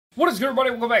What is good,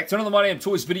 everybody? Welcome back to another My Damn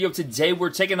Toys video. Today we're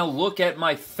taking a look at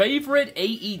my favorite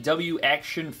AEW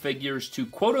action figures to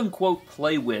quote-unquote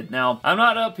play with. Now, I'm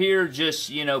not up here just,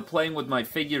 you know, playing with my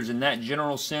figures in that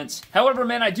general sense. However,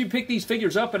 man, I do pick these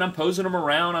figures up and I'm posing them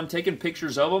around. I'm taking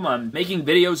pictures of them. I'm making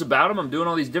videos about them. I'm doing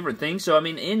all these different things. So, I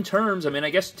mean, in terms, I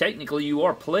guess technically you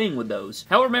are playing with those.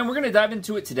 However, man, we're going to dive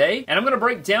into it today and I'm going to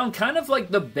break down kind of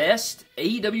like the best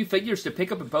AEW figures to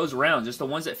pick up and pose around. Just the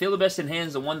ones that feel the best in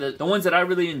hands, the ones that I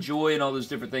really enjoy and all those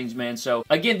different things, man. So,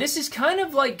 again, this is kind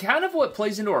of what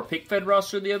plays into our picfed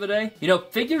roster the other day. You know,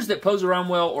 figures that pose around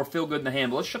well or feel good in the hand.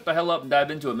 But let's shut the hell up and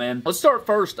dive into it, man. Let's start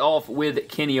first off with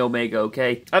Kenny Omega,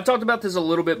 okay? I've talked about this a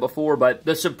little bit before, but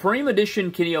the Supreme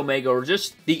Edition Kenny Omega, or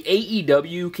just the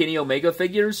AEW Kenny Omega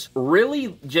figures,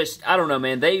 really just, I don't know,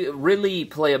 man, they really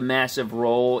play a massive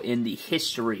role in the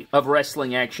history of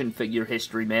wrestling action figure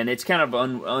history, man. It's kind of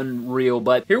unreal,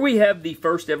 but here we have the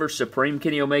first ever Supreme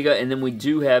Kenny Omega, and then we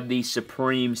do have the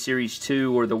Supreme Series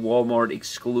 2, or the Walmart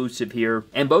exclusive here,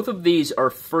 and both of these are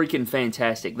freaking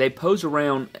fantastic. They pose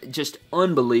around just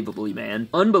unbelievably, man.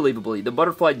 Unbelievably. The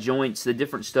butterfly joints, the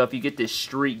different stuff, you get this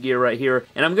street gear right here,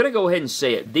 and I'm gonna go ahead and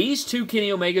say it. These two Kenny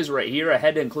Omegas right here, I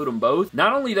had to include them both.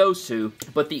 Not only those two,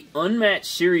 but the unmatched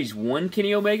Series 1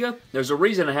 Kenny Omega, there's a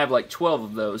reason I have like 12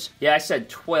 of those. Yeah, I said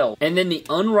 12. And then the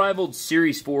unrivaled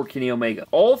Series 4 Kenny Omega.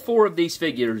 All four of these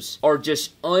figures are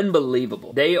just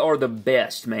unbelievable. They are the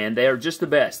best, man. They are just the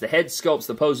best. The head sculpts,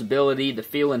 the posability, the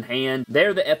feel in hand,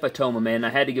 they're the epitome, man. I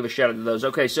had to give a shout out to those.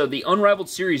 Okay, so the Unrivaled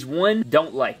Series 1,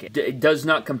 don't like it. It does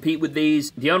not compete with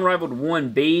these. The Unrivaled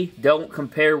 1B, don't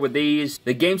compare with these.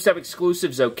 The GameStop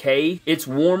exclusive's okay. It's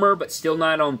warmer, but still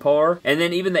not on par. And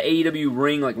then even the AEW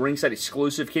Ring, like ringside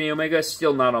exclusive Kenny Omega,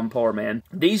 still not on par, man.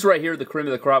 These right here are the cream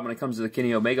of the crop when it comes to the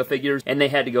Kenny Omega figures, and they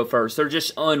had to go first. They're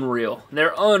just unreal.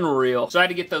 They're unreal. So I had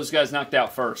to get those guys knocked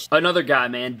out first. Another guy,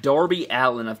 man, Darby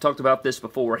Allin. I've talked about this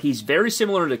before. He's very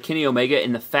similar to Kenny Omega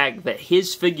in the fact that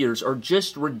his figures are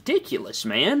just ridiculous,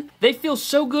 man. They feel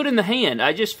so good in the hand.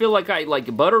 I just feel like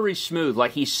buttery smooth.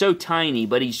 Like he's so tiny,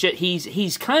 but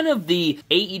he's kind of the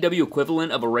AEW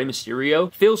equivalent of a Rey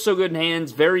Mysterio. Feels so good in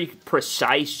hands. Very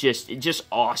precise. Just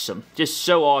awesome. Just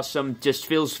so awesome. Just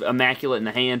feels immaculate in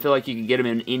the hand. Feel like you can get him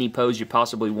in any pose you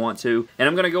possibly want to. And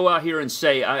I'm gonna go out here and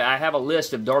say I have a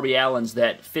list of Darby Allins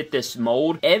that fit this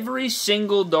mold. Every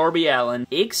single Darby Allin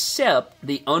except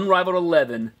the Unrivaled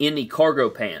 11 in the cargo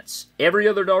pants. Every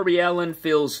other Darby Allin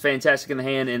feels fantastic in the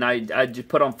hand, and I just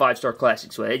put on 5-star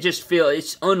classics with it. It just feels,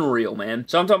 it's unreal, man.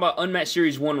 So I'm talking about Unmatched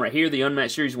Series 1 right here, the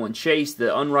Unmatched Series 1 Chase,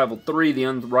 the Unrivaled 3, the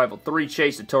Unrivaled 3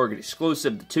 Chase, the Target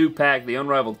exclusive, the 2-pack, the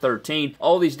Unrivaled 13.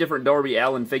 All these different Darby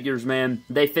Allin figures, man,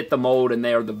 they fit the mold, and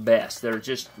they are the best. They're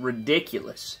just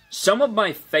ridiculous. Some of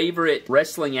my favorite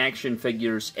wrestling action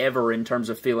figures ever in terms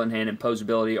of feel in hand and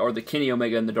posability are the Kenny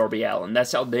Omega and the Darby Allin.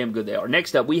 That's how damn good they are.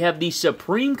 Next up, we have the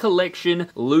Supreme Collection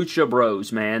Lucha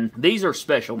Bros, man. These are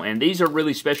special, man. These are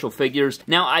really special figures.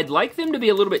 Now, I'd like them to be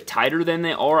a little bit tighter than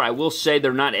they are. I will say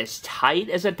they're not as tight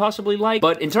as I'd possibly like,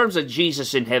 but in terms of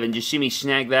Jesus in heaven, just see me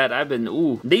snag that.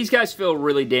 These guys feel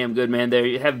really damn good, man.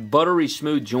 They have buttery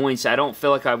smooth joints. I don't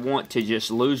feel like I want to just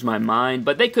lose my mind,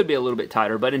 but they could be a little bit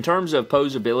tighter. But in terms of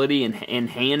posability and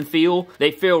hand feel,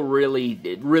 they feel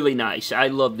really, really nice. I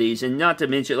love these, and not to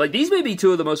mention, like, these may be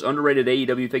two of the most underrated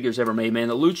AEW figures ever made, man.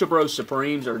 The Lucha Bros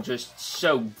Supremes are just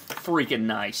so freaking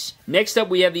nice. Next up,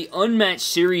 we have the Unmatched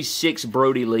Series 6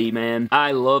 Brody Lee, man.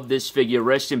 I love this figure.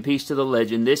 Rest in peace to the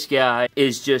legend. This guy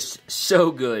is just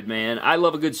so good, man. I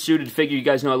love a good suited figure. You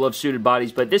guys know I love suited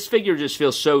bodies, but this figure just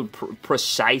feels so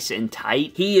precise and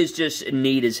tight. He is just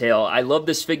neat as hell. I love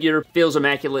this figure. Feels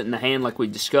immaculate in the hand like we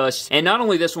discussed. And not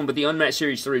only this one, but the Unmatched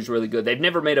Series 3 is really good. They've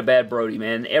never made a bad Brody,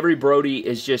 man. Every Brody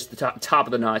is just the top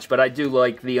of the notch, but I do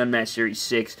like the Unmatched Series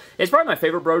 6. It's probably my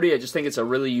favorite Brody. I just think it's a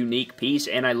really unique piece,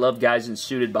 and I love guys in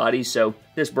suited bodies, so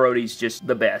this Brody's just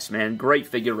the best, man. Great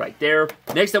figure right there.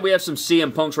 Next up, we have some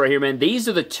CM Punks right here, man. These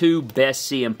are the two best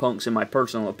CM Punks in my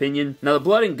personal opinion. Now, the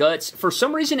Blood and Guts, for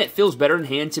some reason, it feels better in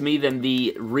hand to me than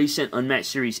the recent Unmatched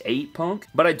Series 8 Punk,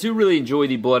 but I do really enjoy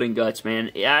the Blood and Guts,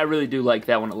 man. I really do like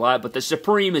that one a lot, but the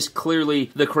Supreme is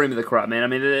clearly the cream of the crop, man. I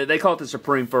mean, they call it the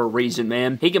Supreme for a reason,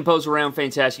 man. He can pose around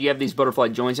fantastic. You have these butterfly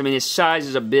joints. I mean, his size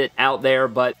is a bit out there,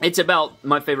 but it's about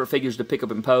my favorite figures to pick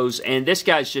up and pose, and this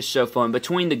guy's just so fun.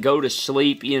 Between the Go to Sleep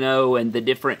sleep, you know, and the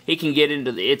different, he can get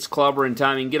into the It's Clubber in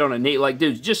time and get on a knee. Like,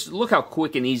 dude, just look how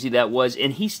quick and easy that was.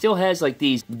 And he still has, like,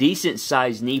 these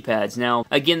decent-sized knee pads. Now,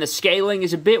 again, the scaling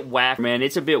is a bit whack, man.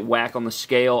 It's a bit whack on the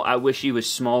scale. I wish he was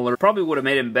smaller. Probably would have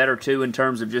made him better, too, in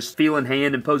terms of just feel in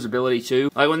hand and posability,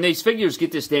 too. Like, when these figures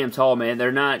get this damn tall, man,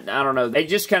 they're not, I don't know, it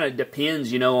just kind of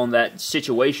depends, you know, on that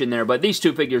situation there. But these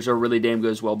two figures are really damn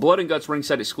good as well. Blood and Guts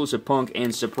ringside exclusive Punk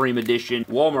and Supreme Edition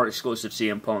Walmart exclusive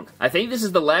CM Punk. I think this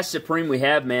is the last Supreme we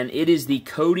have, man. It is the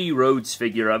Cody Rhodes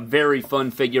figure. A very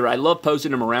fun figure. I love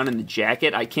posing him around in the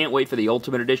jacket. I can't wait for the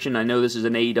Ultimate Edition. I know this is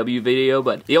an AEW video,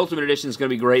 but the Ultimate Edition is going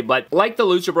to be great. But like the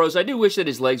Lucha Bros, I do wish that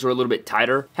his legs were a little bit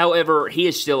tighter. However, he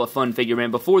is still a fun figure,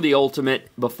 man. Before the Ultimate,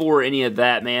 before any of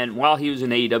that, man, while he was in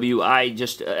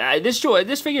AEW,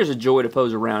 this figure is a joy to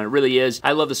pose around. It really is.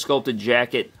 I love the sculpted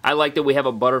jacket. I like that we have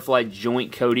a butterfly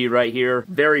joint Cody right here.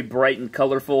 Very bright and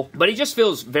colorful, but he just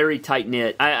feels very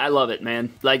tight-knit. I love it,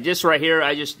 man. Like this right here,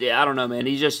 I don't know, man.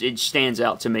 It stands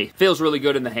out to me. Feels really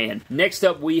good in the hand. Next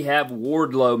up, we have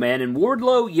Wardlow, man. And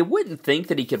Wardlow, you wouldn't think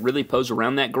that he could really pose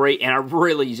around that great, and I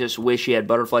really just wish he had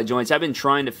butterfly joints. I've been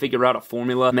trying to figure out a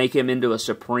formula, make him into a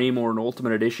Supreme or an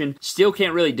Ultimate Edition. Still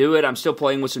can't really do it. I'm still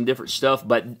playing with some different stuff,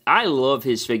 but I love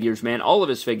his figures, man. All of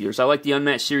his figures. I like the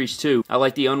Unmatched Series 2. I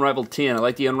like the Unrivaled 10. I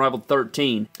like the Unrivaled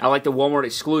 13. I like the Walmart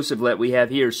exclusive that we have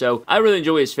here, so I really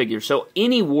enjoy his figures. So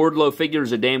any Wardlow figure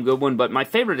is a damn good one, but my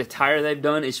favorite attire they've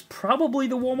done is probably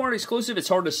the Walmart exclusive. It's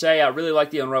hard to say. I really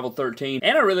like the Unrivaled 13,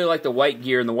 and I really like the white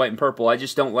gear and the white and purple. I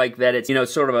just don't like that it's, you know,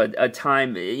 sort of a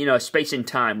time, you know, a space in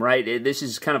time, right? This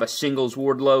is kind of a singles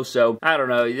Wardlow, so I don't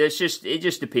know. It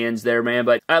just depends there, man,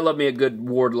 but I love me a good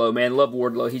Wardlow, man. Love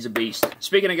Wardlow. He's a beast.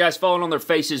 Speaking of guys falling on their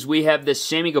faces, we have this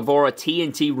Sammy Guevara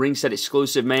TNT ringside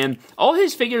exclusive, man. All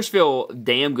his figures feel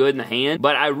damn good in the hand,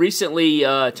 but I recently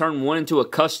turned one into a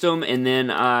custom, and then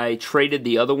I traded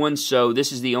the other one, so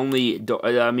this is the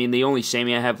only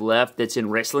Sammy I have left that's in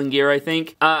wrestling gear, I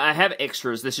think. I have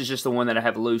extras. This is just the one that I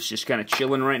have loose, just kind of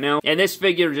chilling right now, and this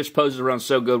figure just poses around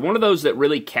so good. One of those that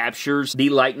really captures the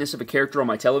likeness of a character on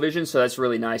my television, so that's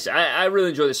really nice. I really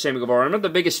enjoy the Sammy Guevara. I'm not the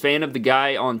biggest fan of the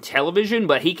guy on television,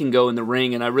 but he can go in the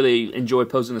ring, and I really enjoy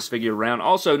posing this figure around.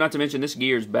 Also, not to mention, this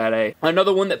gear is badass.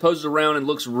 Another one that poses around and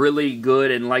looks really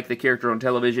good and like the character on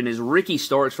television is Ricky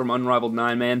Starks from Unrivaled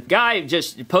 9, man. Guy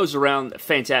just poses around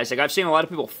fantastic. I've seen a lot of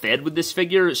people fed with this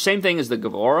figure. Same thing as the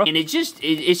Guevara, and it's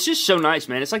just so nice,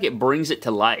 man. It's like it brings it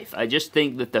to life. I just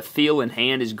think that the feel in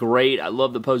hand is great. I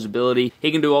love the posability.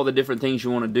 He can do all the different things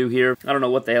you want to do here. I don't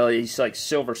know what the hell, he's like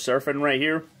silver surfing right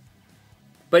here.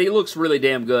 But he looks really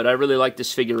damn good. I really like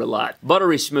this figure a lot.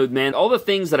 Buttery smooth, man. All the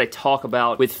things that I talk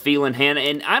about with feel in hand,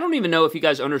 and I don't even know if you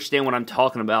guys understand what I'm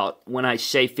talking about when I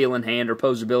say feel in hand or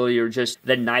posability or just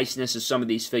the niceness of some of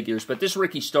these figures, but this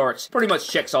Ricky Starks pretty much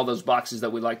checks all those boxes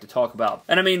that we like to talk about.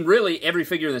 And I mean, really, every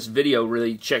figure in this video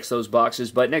really checks those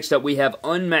boxes, but next up we have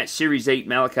Unmatched Series 8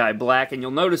 Malachi Black, and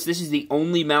you'll notice this is the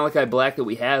only Malachi Black that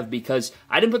we have because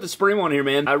I didn't put the Supreme on here,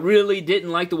 man. I really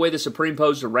didn't like the way the Supreme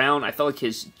posed around. I felt like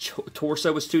his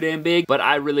torso was too damn big, but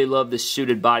I really love this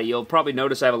suited body. You'll probably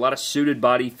notice I have a lot of suited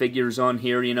body figures on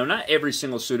here, you know, not every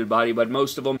single suited body, but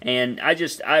most of them, and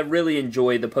I really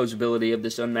enjoy the posability of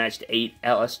this Unmatched 8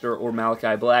 Alistair or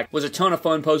Malachi Black. It was a ton of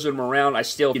fun posing them around. I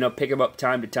still, you know, pick them up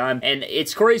time to time, and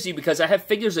it's crazy because I have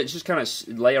figures that just kind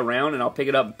of lay around, and I'll pick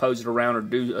it up and pose it around or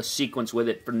do a sequence with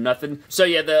it for nothing. So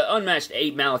yeah, the Unmatched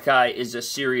 8 Malachi is a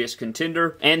serious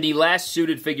contender, and the last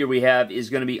suited figure we have is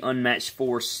going to be Unmatched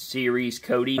 4 Series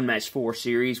Cody. Unmatched 4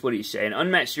 Series, what do you say? An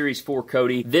Unmatched Series 4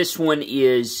 Cody. This one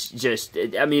is just,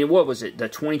 I mean, what was it? The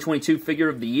 2022 figure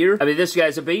of the year? I mean, this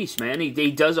guy's a beast, man.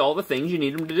 He does all the things you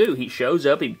need him to do. He shows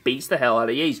up, he beats the hell out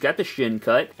of you. He's got the shin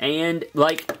cut, and,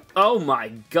 like, oh my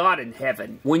God in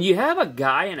heaven. When you have a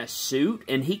guy in a suit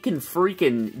and he can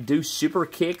freaking do super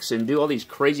kicks and do all these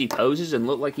crazy poses and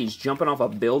look like he's jumping off a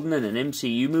building in an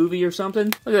MCU movie or something.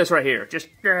 Look at this right here. Just,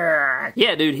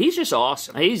 yeah, dude, he's just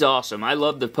awesome. He's awesome. I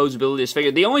love the posability of this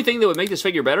figure. The only thing that would make this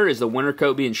figure better is the winter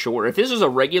coat being short. If this was a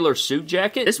regular suit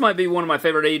jacket, this might be one of my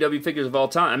favorite AEW figures of all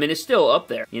time. I mean, it's still up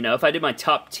there. You know, if I did my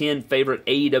top 10 favorite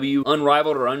AEW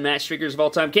unrivaled or unmatched figures of all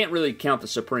time, can't really count the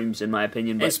Supremes in my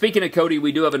opinion. But, and speaking of Cody,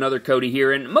 we do have another Cody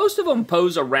here, and most of them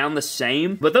pose around the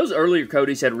same, but those earlier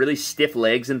Codys had really stiff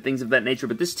legs and things of that nature,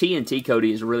 but this TNT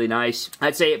Cody is really nice.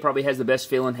 I'd say it probably has the best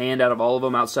feeling hand out of all of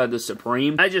them outside the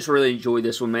Supreme. I just really enjoy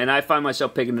this one, man. I find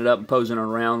myself picking it up and posing it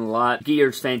around a lot.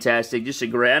 Gear's fantastic, just a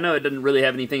great, I know it doesn't really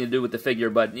have anything to do with the figure,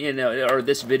 but, you know, or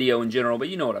this video in general, but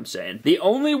you know what I'm saying. The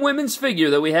only women's figure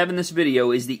that we have in this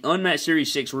video is the Unmatched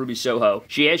Series 6 Ruby Soho.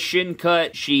 She has shin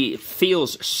cut, she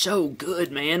feels so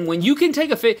good, man. When you can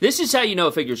take a figure, this is how you know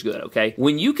a figure figure's good, okay?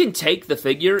 When you can take the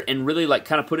figure and really, like,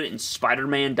 kind of put it in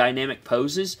Spider-Man dynamic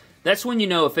poses, that's when you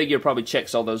know a figure probably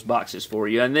checks all those boxes for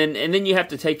you. And then you have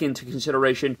to take into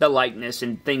consideration the likeness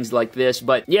and things like this.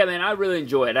 But yeah, man, I really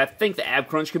enjoy it. I think the ab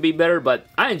crunch could be better, but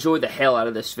I enjoy the hell out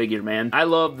of this figure, man. I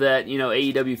love that, you know,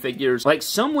 AEW figures, like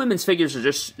some women's figures are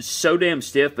just so damn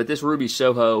stiff, but this Ruby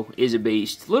Soho is a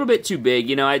beast. A little bit too big,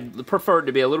 you know, I'd prefer it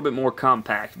to be a little bit more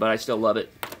compact, but I still love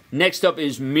it. Next up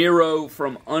is Miro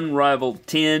from Unrivaled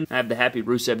 10. I have the Happy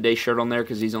Rusev Day shirt on there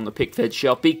because he's on the picfed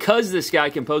shelf. Because this guy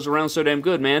can pose around so damn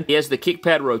good, man. He has the kick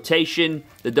pad rotation,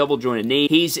 the double jointed knee.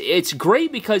 It's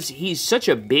great because he's such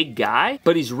a big guy,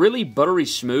 but he's really buttery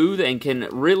smooth and can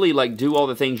really, like, do all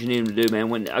the things you need him to do, man.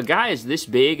 When a guy is this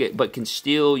big, but can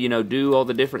still, you know, do all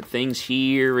the different things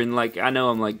here, and, like, I know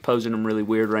I'm, like, posing him really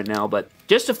weird right now, but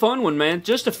just a fun one, man.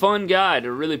 Just a fun guy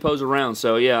to really pose around.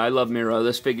 So, yeah, I love Miro.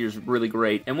 This figure's really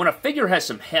great. And when a figure has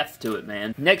some heft to it,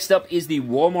 man. Next up is the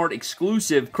Walmart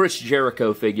exclusive Chris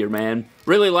Jericho figure, man.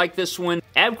 Really like this one.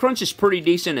 Ab crunch is pretty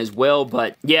decent as well,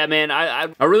 but yeah, man, I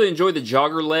really enjoy the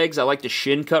jogger legs. I like the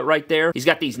shin cut right there. He's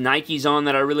got these Nikes on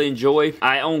that I really enjoy.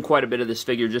 I own quite a bit of this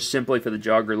figure just simply for the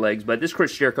jogger legs, but this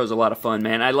Chris Jericho is a lot of fun,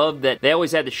 man. I love that they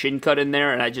always had the shin cut in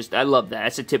there, and I love that.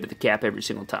 That's a tip of the cap every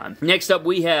single time. Next up,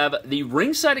 we have the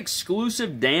ringside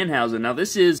exclusive Danhausen. Now,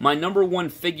 this is my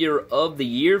 #1 figure of the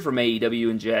year from AEW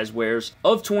and Jazzwares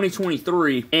of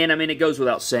 2023, and I mean, it goes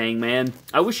without saying, man.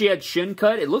 I wish he had shin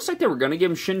cut. It looks like they were going to give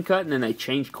him shin cut and then they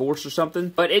changed course or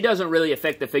something, but it doesn't really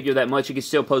affect the figure that much. He can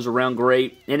still pose around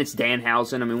great, and it's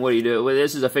Danhausen. I mean, what do you do? Well,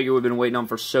 this is a figure we've been waiting on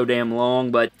for so damn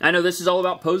long, but I know this is all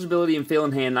about posability and feel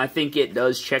in hand, and I think it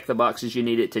does check the boxes you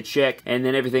need it to check, and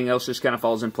then everything else just kind of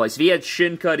falls in place. If he had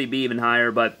shin cut, he'd be even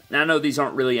higher, but I know these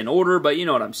aren't really in order, but you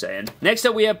know what I'm saying. Next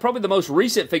up, we have probably the most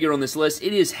recent figure on this list.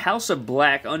 It is House of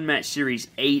Black Unmatched Series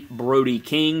 8 Brody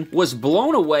King. Was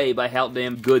blown away by how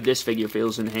damn good this figure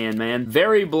feels in hand, man.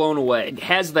 Very blown away. It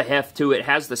has the heft to it,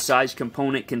 has the size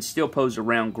component, can still pose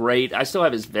around great. I still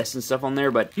have his vest and stuff on there,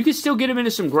 but you can still get him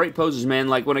into some great poses, man.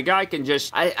 Like when a guy can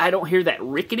just, I don't hear that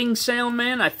ricketing sound,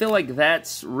 man. I feel like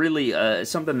that's really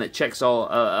something that checks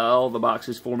all the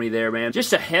boxes for me there, man.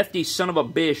 Just a hefty son of a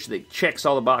bitch that checks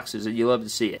all the boxes, and you love to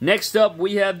see it. Next up,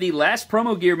 we have the last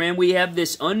promo gear, man. We have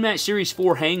this Unmatched Series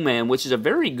 4 Hangman, which is a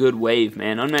very good wave,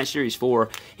 man. Unmatched Series 4.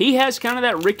 He has kind of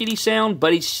that rickety sound,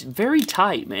 but he's very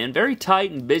tight, man. Very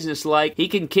tight and businesslike. He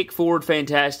can kick forward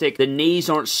fantastic. The knees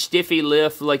aren't stiffy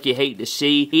lift like you hate to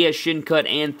see. He has shin cut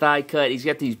and thigh cut. He's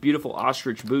got these beautiful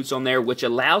ostrich boots on there, which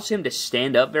allows him to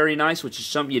stand up very nice, which is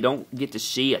something you don't get to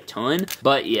see a ton.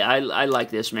 But yeah, I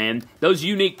like this, man. Those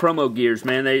unique promo gears,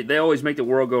 man, they always make the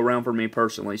world go round for me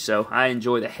personally, so I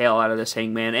enjoy the hell out of this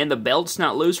Hangman. And the belt's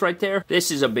not loose right there.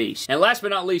 This is a beast. And last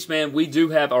but not least, man, we do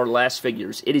have our last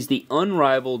figures. It is the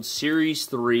Unrivaled Series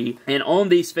 3. And on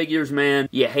these figures, man,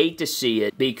 you hate to see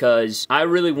it because I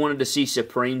really wanted to see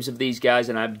Supremes of these guys,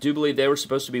 and I do believe they were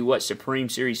supposed to be, what, Supreme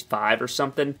Series 5 or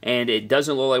something, and it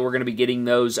doesn't look like we're going to be getting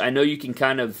those. I know you can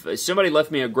kind of, somebody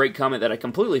left me a great comment that I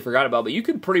completely forgot about, but you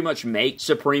can pretty much make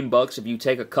Supreme Bucks if you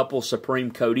take a couple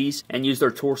Supreme Codys and use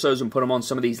their torsos and put them on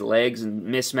some of these legs and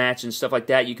mismatch and stuff like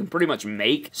that. You can pretty much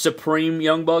make Supreme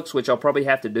Young Bucks, which I'll probably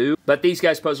have to do, but these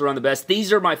guys pose around the best.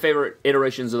 These are my favorite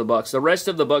iterations of the Bucks. The rest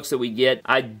of the Bucks that we get,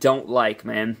 I don't like,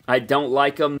 man. I don't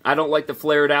like them. I don't like the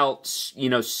flared out, you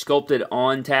know, sculpted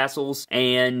on tassels,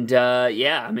 and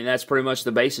yeah, I mean, that's pretty much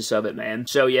the basis of it, man.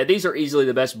 So yeah, these are easily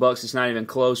the best Bucks. It's not even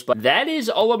close, but that is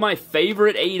all of my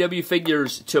favorite AEW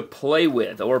figures to play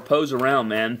with or pose around,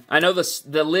 man. I know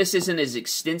the list isn't as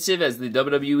extensive as the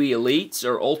WWE Elites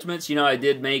or Ultimates. You know, I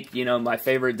did make, you know, my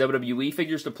favorite WWE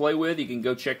figures to play with. You can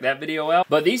go check that video out.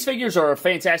 But these figures are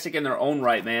fantastic in their own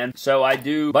right, man. So I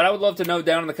do, but I would love to know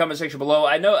down in the comment section below.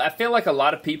 I feel like a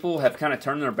lot of people have kind of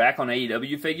turned their back on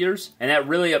AEW figures, and that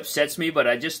really upsets me, but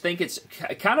I just think it's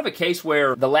kind of a case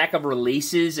where the lack of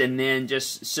releases and then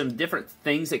just some different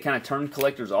things that kind of turn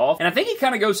collectors off. And I think it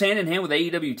kind of goes hand in hand with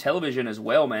AEW television as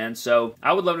well, man. So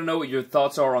I would love to know what your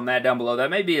thoughts are on that down below. That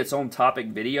may be its own topic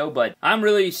video, but I'm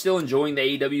really still enjoying the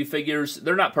AEW figures.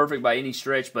 They're not perfect by any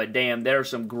stretch, but damn, there are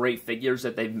some great figures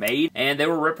that they've made, and they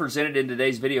were represented in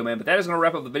today's video, man. But that is going to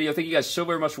wrap up the video. Thank you guys so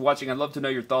very much for watching. I'd love to know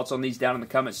your thoughts on these down in the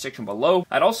comments section below.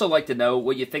 I'd also like to know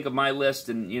what you think of my list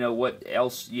and, you know, what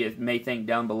else you may think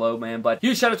down below, man. But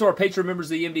huge shout out to our Patreon members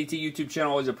of the MDT YouTube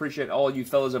channel. Always appreciate all you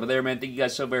fellas over there, man. Thank you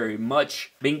guys so very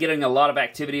much. Been getting a lot of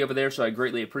activity over there, so I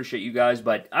greatly appreciate you guys.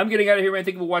 But I'm getting out of here, man.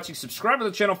 Thank you for watching. Subscribe to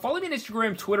the channel. Follow me on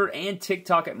Instagram, Twitter, and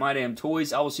TikTok at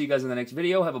MyDamnToys. I will see you guys in the next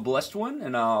video. Have a blessed one,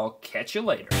 and I'll catch you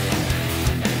later.